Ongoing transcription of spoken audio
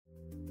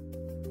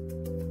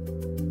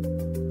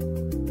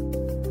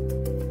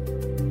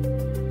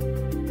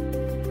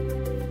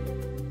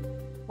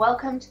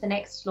Welcome to the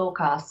next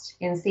Lawcast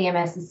in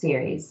CMS's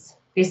series.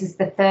 This is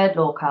the third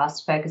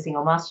Lawcast focusing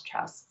on master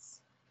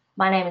trusts.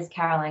 My name is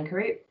Caroline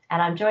Carup, and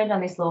I'm joined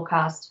on this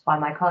Lawcast by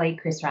my colleague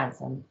Chris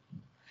Ransom.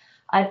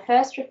 I'd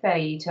first refer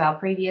you to our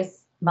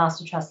previous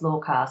Master Trust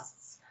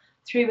Lawcasts,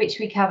 through which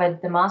we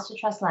covered the master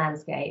trust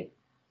landscape,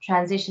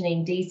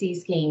 transitioning DC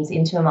schemes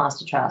into a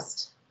master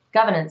trust,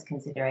 governance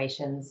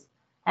considerations,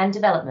 and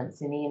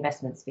developments in the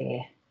investment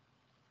sphere.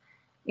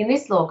 In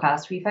this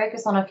Lawcast, we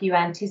focus on a few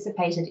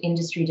anticipated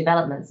industry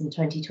developments in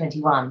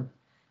 2021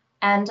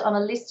 and on a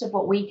list of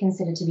what we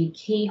consider to be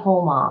key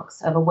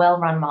hallmarks of a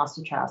well-run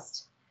master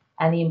trust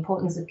and the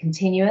importance of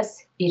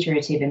continuous,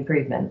 iterative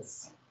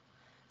improvements.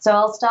 So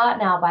I'll start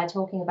now by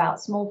talking about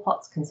small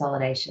pots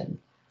consolidation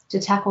to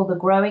tackle the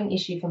growing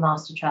issue for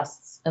master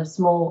trusts of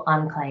small,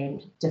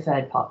 unclaimed,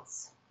 deferred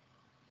pots.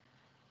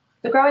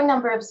 The growing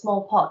number of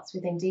small pots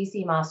within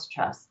DC master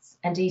trusts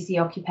and DC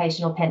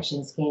occupational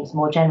pension schemes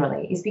more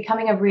generally is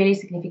becoming a really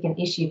significant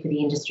issue for the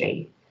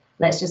industry.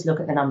 Let's just look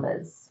at the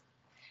numbers.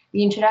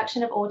 The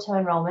introduction of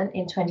auto-enrolment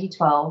in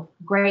 2012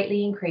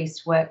 greatly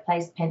increased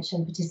workplace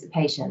pension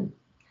participation.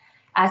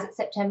 As of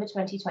September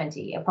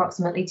 2020,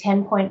 approximately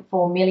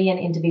 10.4 million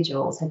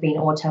individuals have been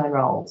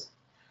auto-enrolled,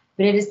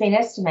 but it has been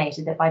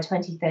estimated that by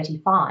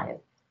 2035,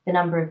 the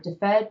number of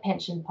deferred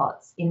pension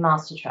pots in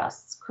master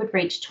trusts could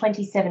reach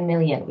 27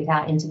 million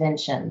without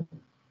intervention.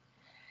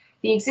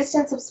 The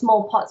existence of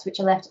small pots which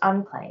are left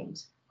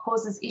unclaimed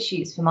causes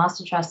issues for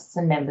master trusts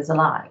and members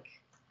alike.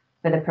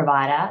 For the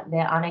provider,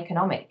 they're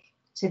uneconomic,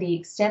 to the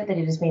extent that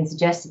it has been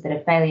suggested that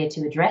a failure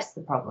to address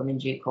the problem in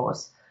due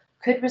course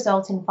could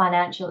result in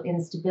financial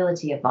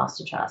instability of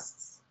master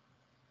trusts.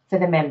 For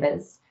the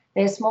members,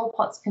 their small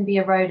pots can be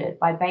eroded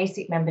by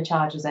basic member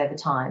charges over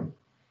time.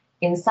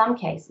 In some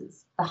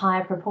cases, the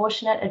higher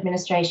proportionate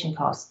administration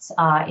costs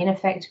are in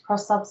effect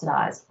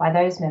cross-subsidised by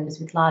those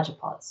members with larger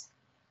pots,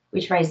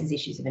 which raises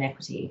issues of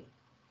inequity.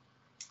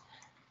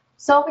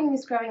 Solving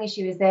this growing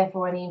issue is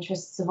therefore in the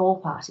interests of all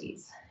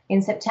parties.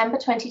 In September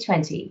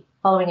 2020,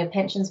 following a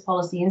Pensions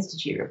Policy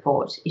Institute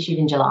report issued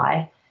in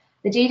July,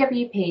 the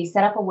DWP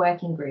set up a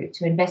working group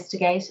to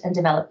investigate and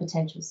develop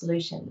potential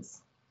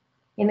solutions.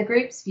 In the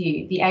group's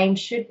view, the aim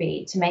should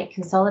be to make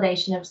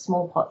consolidation of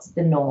small pots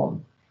the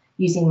norm,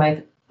 using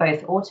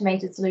both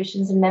automated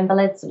solutions and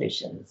member-led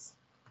solutions.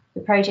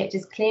 The project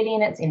is clearly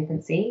in its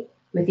infancy,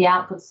 with the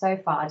output so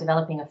far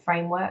developing a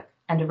framework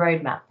and a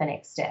roadmap for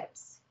next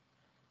steps.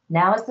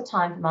 Now is the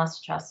time for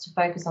Master Trust to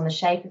focus on the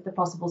shape of the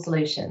possible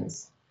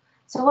solutions.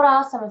 So what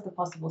are some of the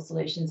possible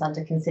solutions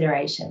under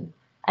consideration,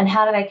 and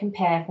how do they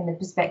compare from the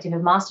perspective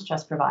of Master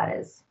Trust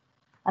providers?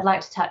 I'd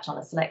like to touch on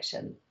a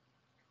selection.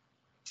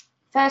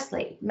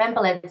 Firstly,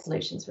 member-led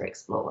solutions were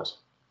explored.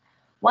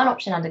 One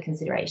option under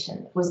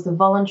consideration was the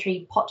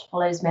voluntary pot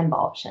follows member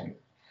option,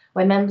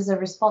 where members are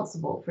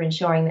responsible for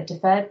ensuring that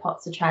deferred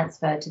pots are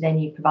transferred to their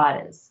new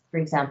providers, for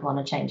example, on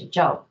a change of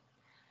job.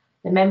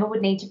 The member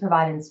would need to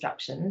provide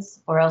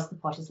instructions, or else the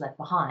pot is left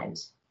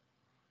behind.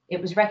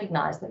 It was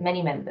recognised that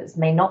many members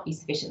may not be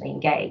sufficiently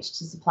engaged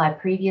to supply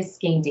previous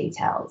scheme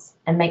details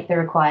and make the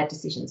required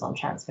decisions on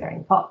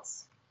transferring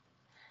pots.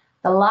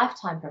 The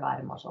lifetime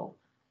provider model,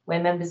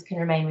 where members can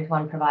remain with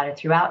one provider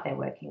throughout their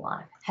working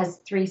life, has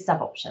three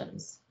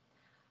sub-options.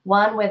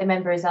 One, where the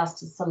member is asked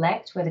to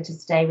select whether to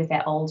stay with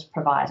their old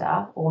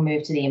provider or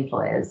move to the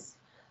employer's.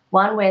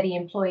 One, where the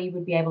employee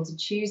would be able to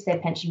choose their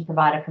pension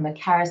provider from a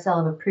carousel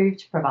of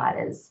approved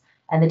providers,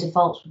 and the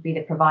default would be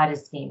the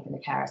provider's scheme from the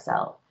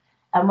carousel.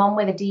 And one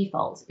where the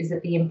default is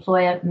that the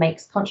employer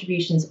makes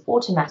contributions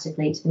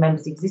automatically to the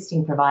member's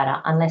existing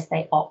provider unless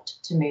they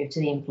opt to move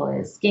to the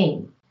employer's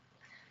scheme.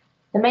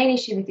 The main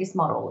issue with this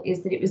model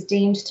is that it was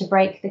deemed to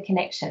break the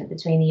connection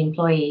between the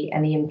employee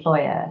and the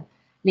employer,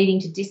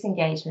 leading to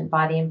disengagement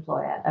by the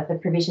employer of the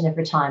provision of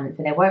retirement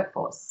for their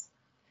workforce.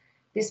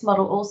 This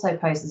model also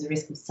poses a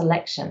risk of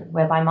selection,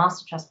 whereby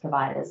master trust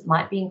providers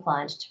might be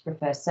inclined to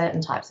prefer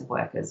certain types of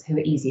workers who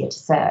are easier to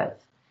serve,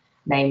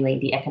 namely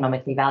the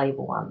economically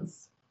valuable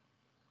ones.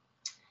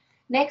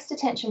 Next,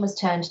 attention was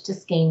turned to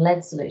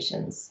scheme-led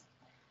solutions.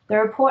 The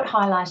report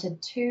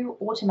highlighted two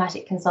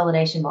automatic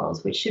consolidation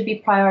models which should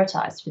be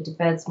prioritised for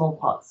deferred small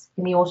pots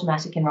in the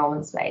automatic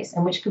enrolment space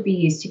and which could be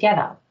used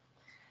together.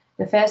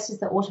 The first is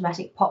the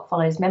automatic pot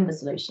follows member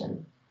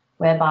solution,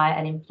 whereby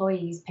an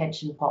employee's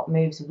pension pot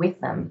moves with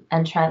them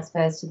and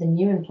transfers to the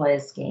new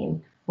employer's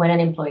scheme when an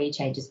employee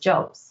changes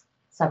jobs,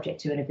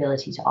 subject to an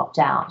ability to opt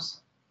out.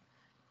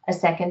 A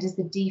second is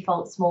the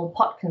default small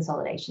pot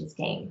consolidation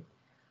scheme,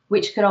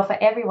 which could offer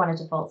everyone a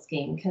default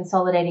scheme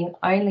consolidating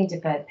only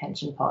deferred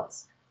pension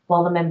pots,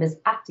 while the member's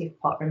active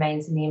pot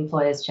remains in the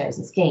employer's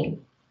chosen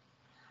scheme.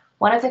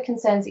 One of the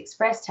concerns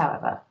expressed,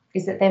 however,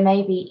 is that there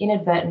may be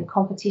inadvertent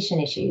competition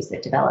issues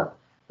that develop,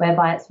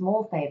 whereby it's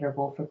more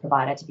favourable for a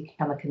provider to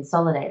become a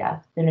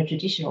consolidator than a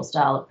traditional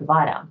style of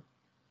provider.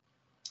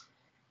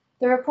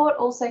 The report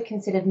also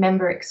considered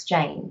member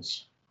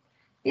exchange.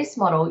 This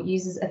model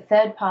uses a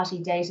third-party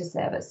data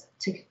service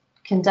to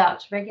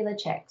conduct regular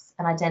checks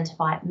and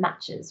identify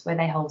matches where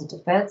they hold a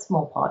deferred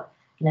small pot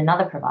and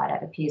another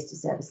provider appears to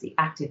service the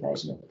active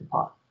version of the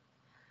pot.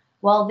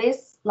 While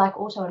this, like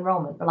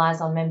auto-enrolment,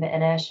 relies on member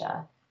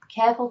inertia,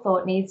 careful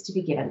thought needs to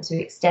be given to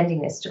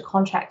extending this to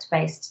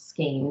contract-based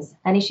schemes,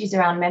 and issues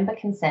around member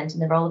consent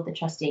and the role of the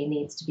trustee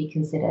needs to be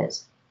considered.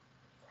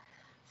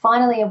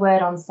 Finally, a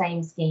word on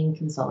same scheme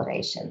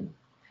consolidation.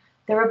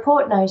 The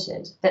report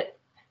noted that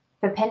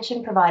for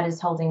pension providers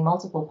holding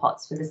multiple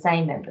pots for the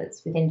same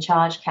members within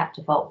charge cap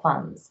default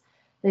funds,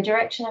 the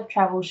direction of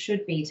travel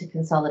should be to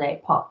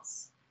consolidate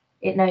pots.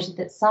 It noted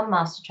that some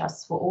master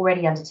trusts were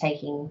already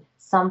undertaking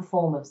some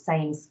form of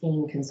same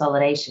scheme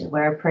consolidation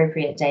where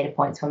appropriate data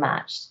points were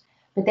matched,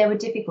 but there were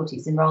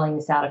difficulties in rolling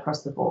this out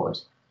across the board.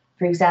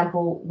 For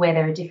example, where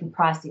there are different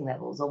pricing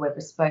levels or where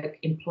bespoke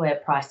employer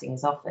pricing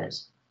is offered.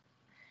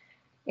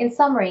 In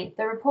summary,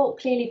 the report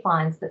clearly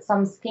finds that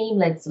some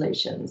scheme-led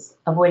solutions,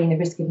 avoiding the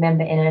risk of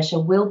member inertia,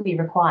 will be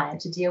required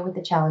to deal with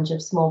the challenge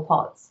of small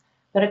pots,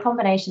 but a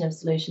combination of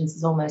solutions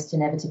is almost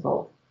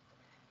inevitable.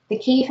 The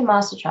key for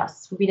master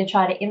trusts will be to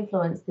try to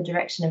influence the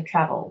direction of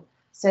travel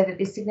so that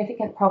this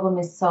significant problem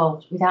is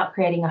solved without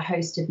creating a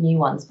host of new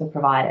ones for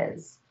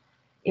providers.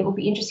 It will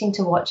be interesting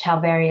to watch how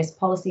various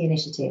policy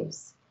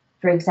initiatives,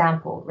 for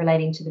example,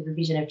 relating to the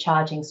revision of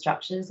charging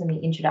structures and the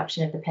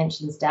introduction of the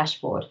pensions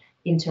dashboard,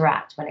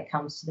 interact when it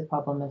comes to the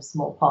problem of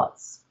small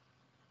pots.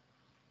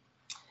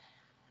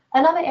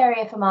 Another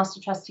area for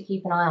master trusts to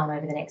keep an eye on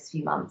over the next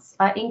few months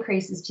are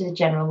increases to the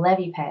general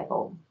levy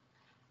payable.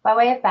 By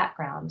way of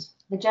background,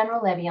 the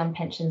general levy on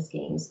pension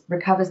schemes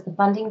recovers the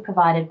funding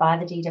provided by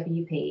the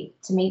DWP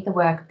to meet the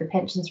work of the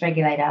pensions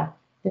regulator,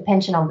 the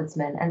pension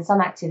ombudsman, and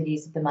some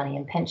activities of the Money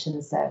and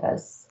Pensions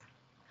Service.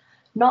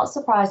 Not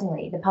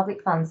surprisingly, the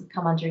public funds have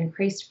come under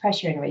increased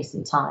pressure in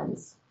recent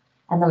times,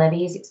 and the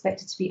levy is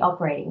expected to be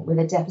operating with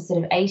a deficit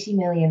of 80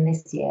 million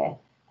this year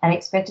and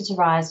expected to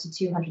rise to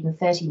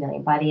 230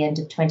 million by the end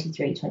of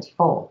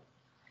 23-24.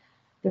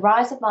 The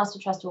rise of master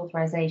trust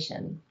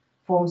authorisation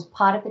forms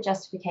part of the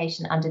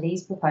justification under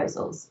these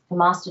proposals for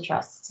master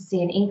trusts to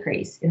see an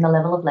increase in the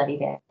level of levy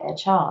they're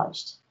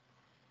charged.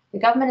 The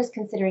government is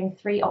considering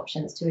three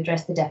options to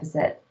address the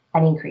deficit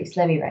and increase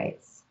levy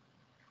rates.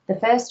 The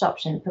first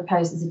option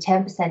proposes a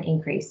 10%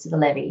 increase to the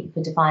levy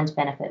for defined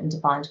benefit and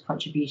defined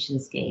contribution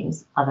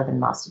schemes other than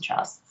master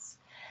trusts,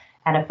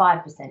 and a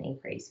 5%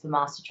 increase for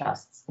master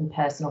trusts and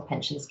personal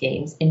pension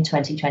schemes in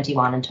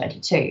 2021 and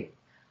 22.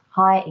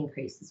 Higher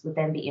increases would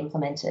then be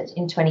implemented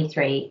in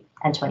 23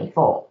 and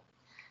 24.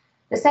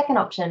 The second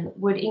option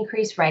would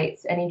increase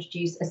rates and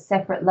introduce a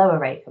separate lower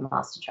rate for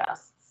master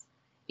trusts.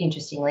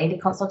 Interestingly, the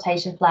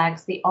consultation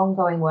flags the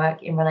ongoing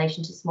work in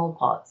relation to small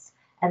pots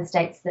and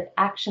states that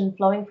action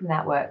flowing from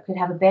that work could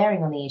have a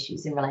bearing on the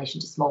issues in relation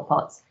to small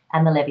pots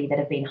and the levy that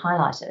have been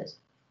highlighted.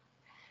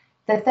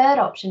 The third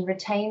option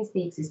retains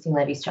the existing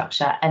levy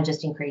structure and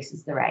just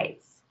increases the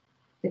rates.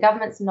 The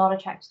government's not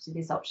attracted to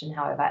this option,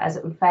 however, as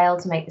it would fail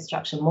to make the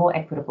structure more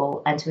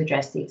equitable and to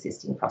address the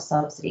existing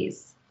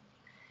cross-subsidies.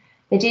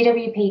 The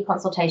DWP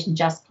consultation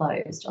just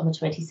closed on the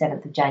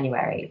 27th of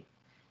January.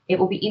 It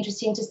will be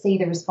interesting to see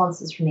the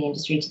responses from the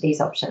industry to these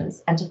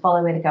options and to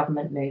follow where the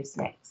government moves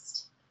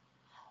next.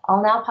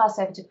 I'll now pass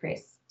over to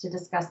Chris to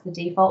discuss the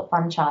default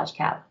fund charge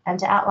cap and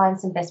to outline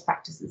some best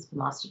practices for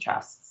master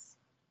trusts.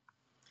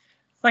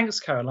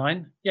 Thanks,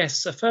 Caroline.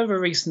 Yes, a further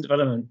recent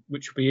development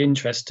which will be of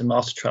interest to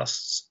master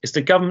trusts is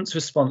the government's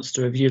response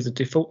to review the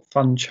default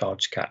fund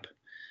charge cap.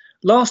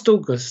 Last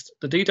August,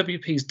 the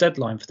DWP's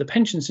deadline for the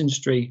pensions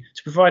industry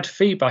to provide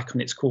feedback on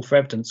its call for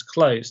evidence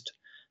closed.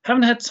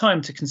 Having had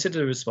time to consider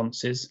the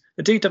responses,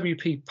 the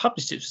DWP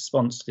published its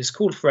response to this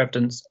call for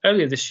evidence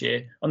earlier this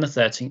year on the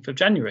 13th of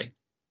January.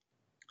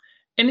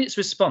 In its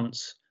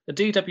response, the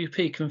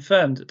DWP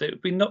confirmed that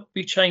it would not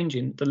be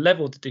changing the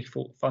level of the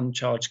default fund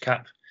charge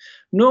cap,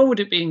 nor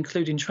would it be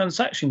including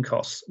transaction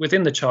costs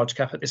within the charge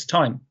cap at this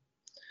time.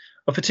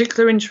 Of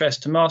particular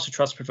interest to master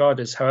trust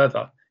providers,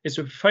 however, is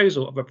the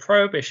proposal of a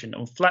prohibition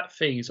on flat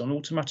fees on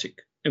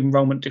automatic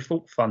enrolment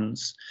default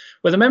funds,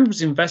 where the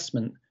member's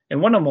investment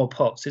in one or more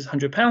pots is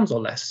 £100 or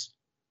less.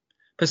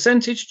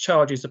 Percentage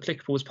charges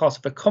applicable as part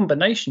of a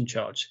combination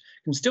charge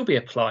can still be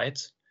applied,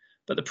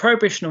 but the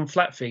prohibition on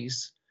flat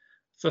fees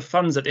for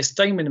funds at this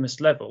de minimis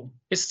level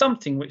is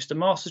something which the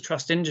master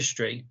trust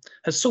industry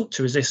has sought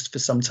to resist for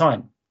some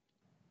time.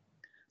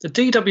 The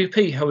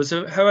DWP has,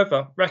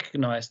 however,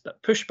 recognised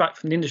that pushback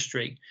from the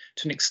industry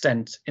to an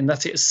extent in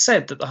that it has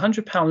said that the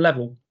 £100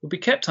 level will be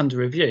kept under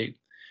review,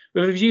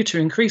 with a view to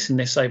increasing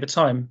this over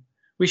time.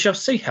 We shall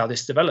see how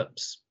this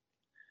develops.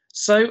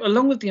 So,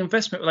 along with the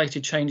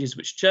investment-related changes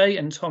which Jay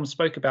and Tom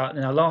spoke about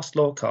in our last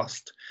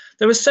Lawcast,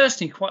 there are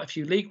certainly quite a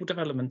few legal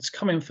developments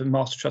coming for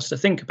Master Trust to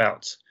think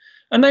about,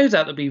 and no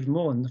doubt there'll be even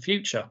more in the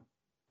future.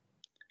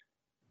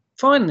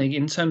 Finally,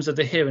 in terms of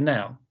the here and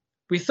now,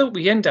 we thought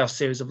we'd end our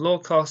series of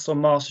Lawcasts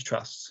on Master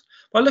Trusts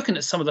by looking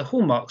at some of the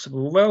hallmarks of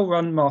a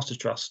well-run Master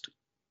Trust.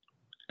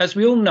 As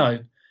we all know,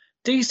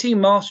 DC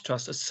Master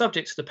Trusts are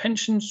subject to the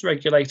pensions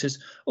regulator's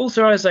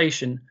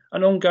authorisation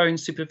and ongoing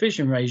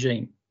supervision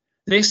regime.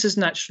 This has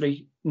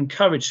naturally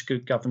encouraged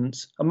good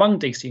governance among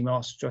DC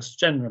Master Trusts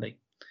generally.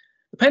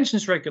 The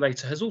pensions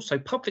regulator has also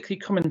publicly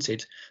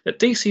commented that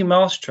DC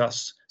Master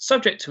Trusts,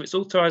 subject to its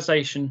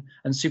authorisation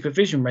and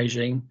supervision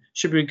regime,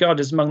 should be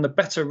regarded as among the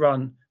better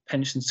run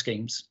pension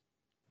schemes.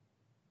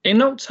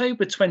 In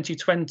October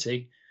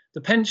 2020,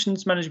 the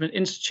Pensions Management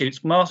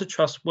Institute's Master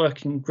Trust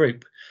Working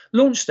Group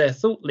launched their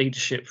Thought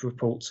Leadership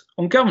report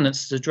on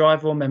governance as a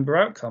driver or member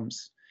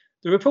outcomes.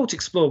 The report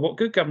explored what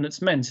good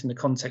governance meant in the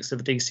context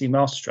of a DC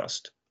Master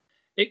Trust.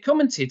 It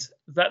commented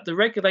that the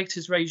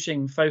regulator's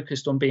regime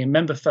focused on being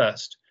member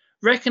first,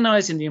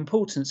 recognising the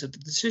importance of the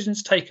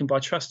decisions taken by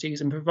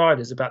trustees and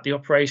providers about the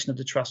operation of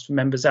the trust for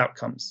members'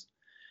 outcomes.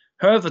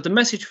 However, the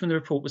message from the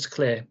report was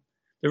clear.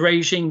 The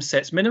regime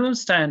sets minimum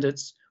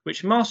standards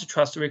which master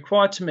trusts are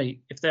required to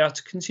meet if they are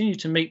to continue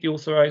to meet the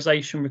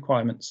authorisation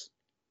requirements.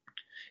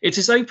 It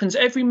is open to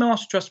every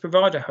master trust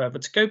provider, however,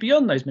 to go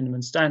beyond those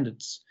minimum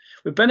standards,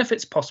 with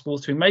benefits possible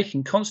through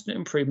making constant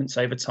improvements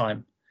over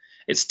time.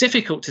 It's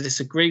difficult to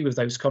disagree with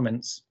those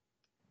comments.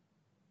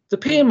 The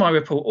PMI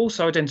report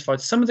also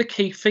identified some of the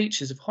key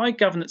features of high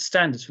governance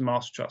standards for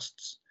master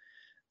trusts.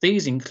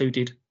 These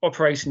included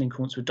operating in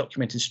accordance with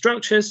documented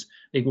structures,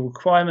 legal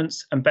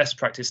requirements, and best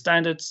practice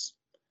standards,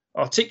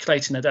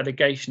 articulating a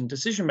delegation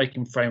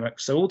decision-making framework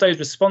so all those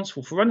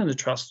responsible for running the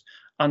trust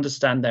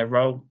understand their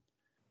role,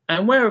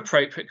 and where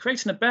appropriate,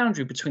 creating a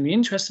boundary between the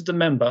interests of the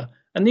member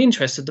and the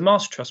interests of the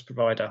master trust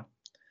provider.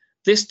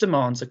 This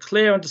demands a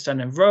clear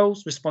understanding of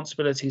roles,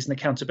 responsibilities, and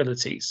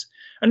accountabilities,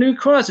 and it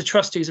requires the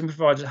trustees and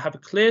providers to have a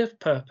clear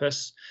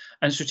purpose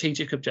and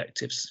strategic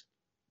objectives.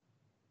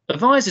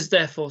 Advisors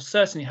therefore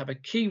certainly have a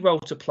key role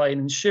to play in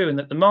ensuring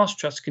that the Master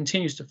Trust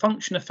continues to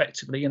function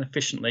effectively and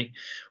efficiently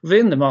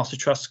within the Master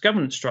Trust's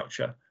governance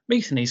structure,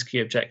 meeting these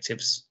key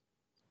objectives.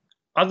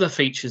 Other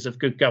features of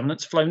good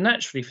governance flow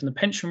naturally from the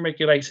pension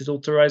regulator's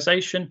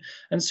authorisation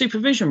and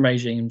supervision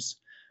regimes,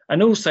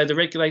 and also the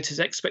regulator's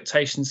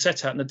expectations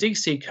set out in the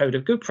DC Code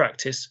of Good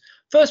Practice,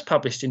 first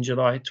published in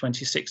July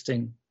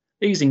 2016.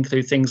 These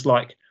include things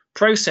like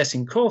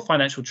processing core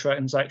financial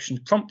transactions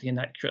promptly and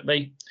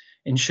accurately,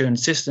 ensuring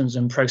systems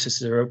and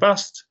processes are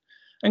robust,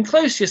 and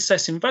closely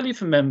assessing value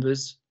for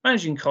members,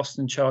 managing costs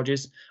and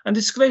charges, and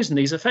disclosing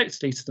these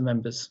effectively to the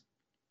members.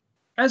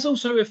 As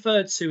also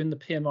referred to in the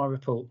PMI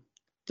report,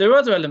 there are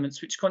other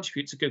elements which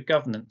contribute to good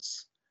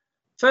governance.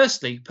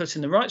 Firstly,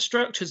 putting the right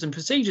structures and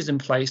procedures in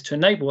place to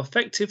enable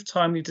effective,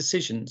 timely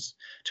decisions,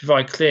 to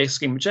provide clear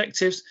scheme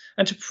objectives,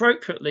 and to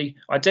appropriately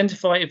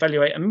identify,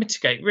 evaluate, and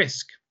mitigate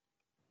risk.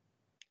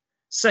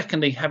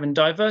 Secondly, having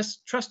diverse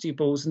trustee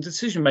boards and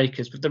decision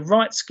makers with the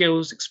right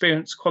skills,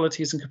 experience,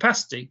 qualities, and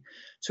capacity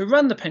to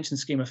run the pension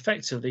scheme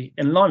effectively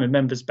in line with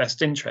members'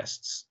 best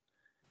interests.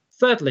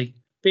 Thirdly,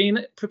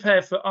 being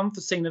prepared for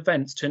unforeseen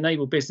events to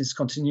enable business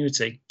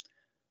continuity.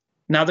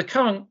 Now, the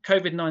current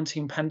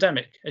COVID-19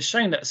 pandemic has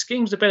shown that a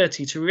scheme's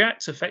ability to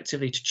react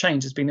effectively to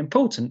change has been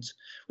important,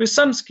 with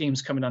some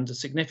schemes coming under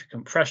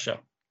significant pressure.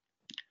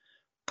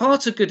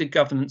 Part of good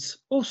governance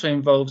also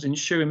involves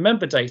ensuring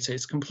member data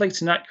is complete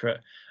and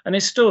accurate and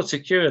is stored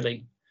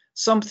securely,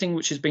 something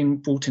which has been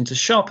brought into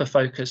sharper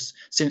focus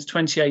since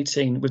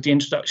 2018 with the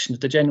introduction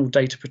of the General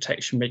Data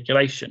Protection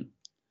Regulation.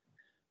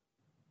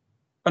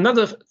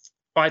 Another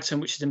item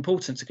which is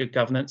important to good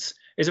governance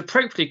is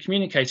appropriately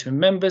communicating with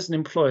members and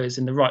employers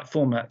in the right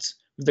format,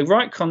 with the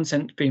right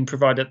content being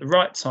provided at the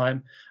right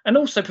time, and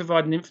also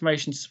providing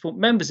information to support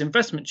members'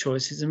 investment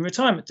choices and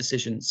retirement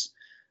decisions.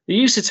 The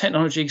use of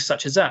technology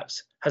such as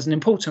apps has an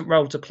important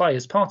role to play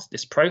as part of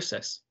this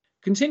process.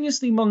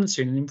 Continuously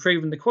monitoring and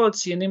improving the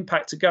quality and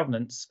impact of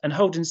governance and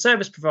holding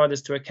service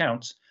providers to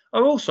account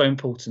are also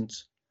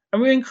important.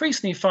 And we're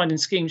increasingly finding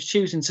schemes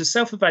choosing to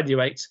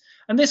self-evaluate,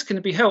 and this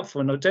can be helpful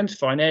in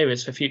identifying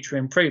areas for future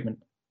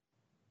improvement.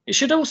 It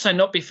should also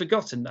not be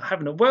forgotten that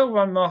having a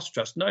well-run master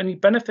trust not only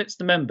benefits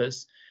the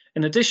members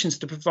in addition to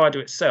the provider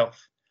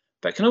itself,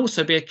 but can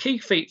also be a key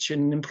feature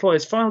in an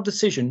employer's final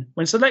decision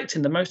when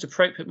selecting the most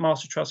appropriate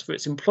master trust for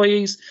its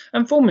employees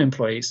and former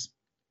employees.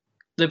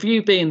 The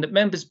view being that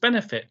members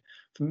benefit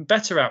from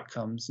better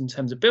outcomes in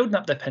terms of building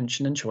up their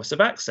pension and choice of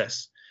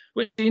access,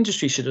 which the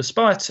industry should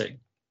aspire to.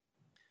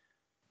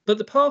 But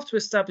the path to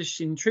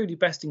establishing truly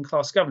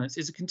best-in-class governance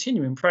is a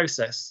continuing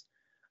process.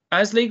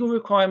 As legal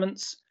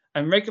requirements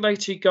and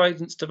regulatory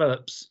guidance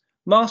develops,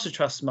 master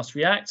trusts must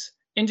react,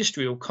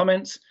 industry will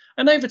comment,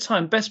 and over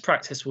time best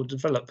practice will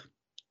develop.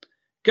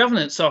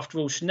 Governance, after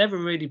all, should never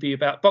really be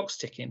about box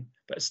ticking,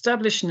 but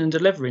establishing and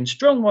delivering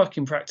strong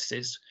working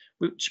practices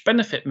which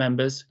benefit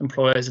members,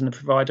 employers, and the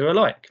provider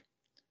alike.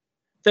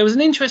 There was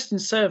an interesting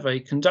survey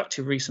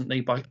conducted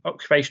recently by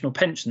Occupational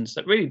Pensions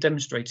that really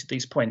demonstrated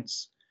these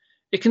points.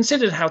 It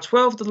considered how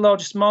 12 of the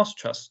largest master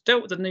trusts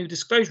dealt with the new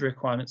disclosure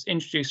requirements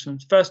introduced from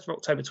 1st of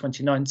October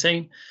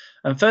 2019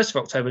 and 1st of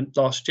October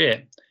last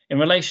year in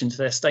relation to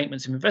their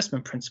statements of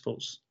investment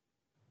principles.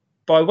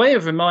 By way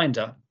of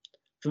reminder,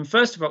 from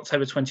 1st of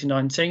October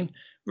 2019,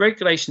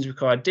 regulations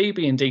required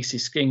DB and DC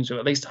schemes with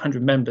at least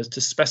 100 members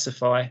to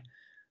specify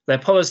their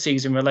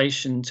policies in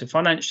relation to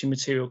financially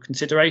material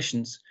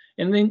considerations,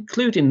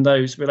 including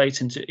those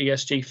relating to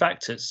ESG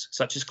factors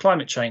such as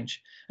climate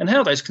change and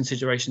how those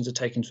considerations are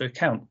taken into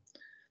account.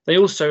 They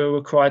also are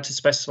required to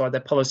specify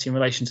their policy in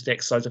relation to the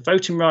exercise of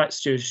voting rights,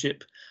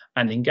 stewardship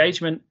and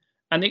engagement,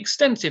 and the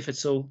extent, if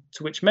at all,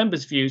 to which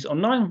members' views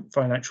on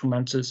non-financial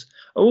matters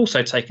are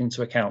also taken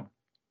into account.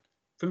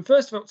 From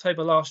 1st of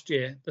October last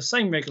year, the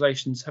same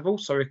regulations have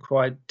also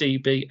required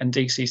DB and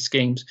DC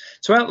schemes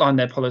to outline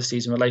their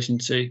policies in relation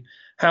to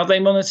how they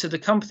monitor the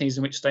companies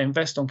in which they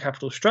invest on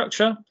capital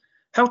structure,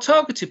 how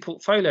targeted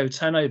portfolio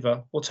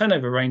turnover or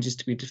turnover range is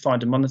to be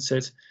defined and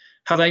monitored,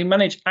 how they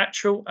manage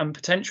actual and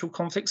potential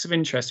conflicts of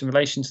interest in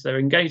relation to their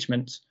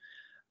engagement,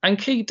 and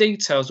key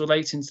details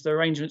relating to their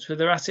arrangements with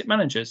their asset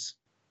managers.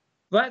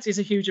 That is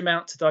a huge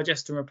amount to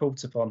digest and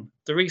report upon.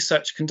 The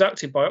research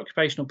conducted by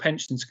Occupational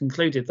Pensions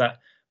concluded that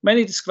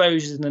many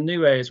disclosures in the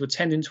new areas were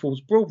tending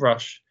towards broad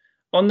brush.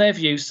 On their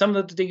view, some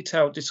of the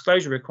detailed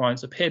disclosure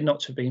requirements appeared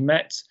not to have been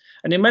met,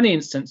 and in many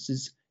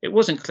instances, it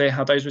wasn't clear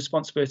how those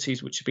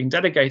responsibilities which had been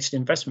delegated to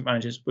investment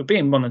managers were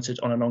being monitored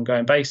on an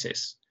ongoing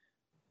basis.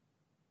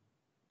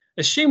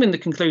 Assuming the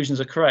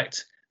conclusions are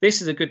correct,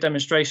 this is a good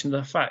demonstration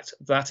of the fact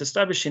that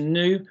establishing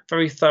new,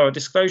 very thorough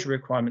disclosure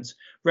requirements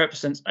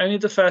represents only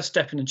the first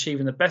step in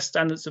achieving the best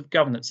standards of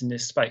governance in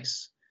this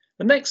space.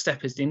 The next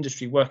step is the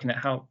industry working out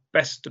how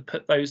best to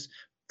put those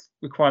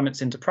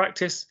requirements into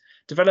practice,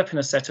 developing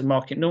a set of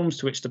market norms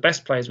to which the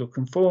best players will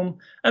conform,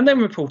 and then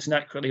reporting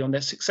accurately on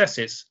their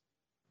successes.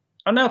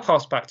 I'll now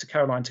pass back to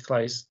Caroline to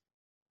close.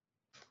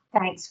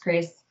 Thanks,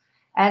 Chris.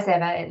 As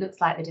ever, it looks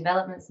like the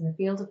developments in the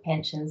field of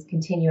pensions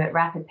continue at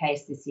rapid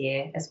pace this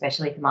year,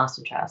 especially for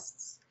master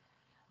trusts.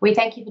 We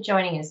thank you for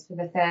joining us for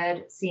the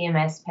third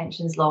CMS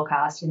Pensions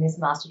Lawcast in this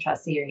Master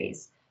Trust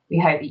series. We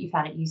hope that you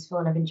found it useful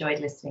and have enjoyed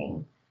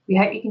listening. We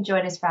hope you can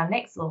join us for our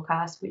next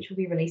Lawcast, which will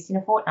be released in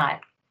a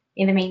fortnight.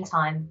 In the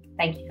meantime,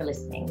 thank you for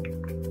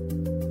listening.